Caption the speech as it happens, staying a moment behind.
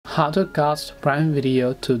How to cast Prime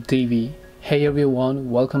Video to TV. Hey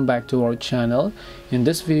everyone, welcome back to our channel. In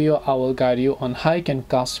this video I will guide you on how you can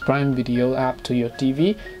cast Prime Video app to your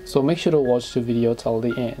TV, so make sure to watch the video till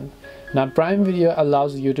the end. Now Prime Video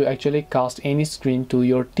allows you to actually cast any screen to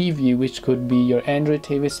your TV, which could be your Android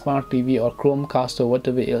TV, Smart TV or Chromecast or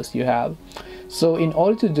whatever else you have. So in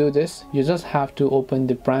order to do this, you just have to open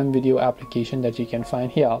the Prime Video application that you can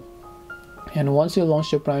find here. And once you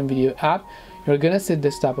launch your Prime Video app, you're gonna see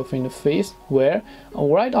this type of interface where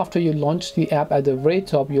right after you launch the app, at the very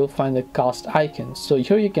top you'll find the cast icon. So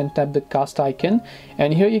here you can tap the cast icon,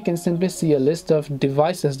 and here you can simply see a list of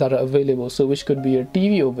devices that are available, so which could be your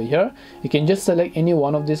TV over here. You can just select any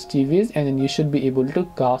one of these TVs and then you should be able to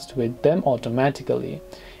cast with them automatically.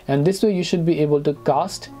 And this way you should be able to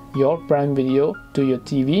cast your Prime Video to your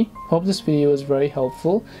TV. Hope this video was very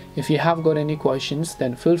helpful. If you have got any questions,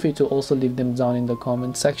 then feel free to also leave them down in the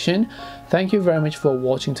comment section. Thank you very much for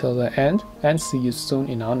watching till the end, and see you soon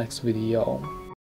in our next video.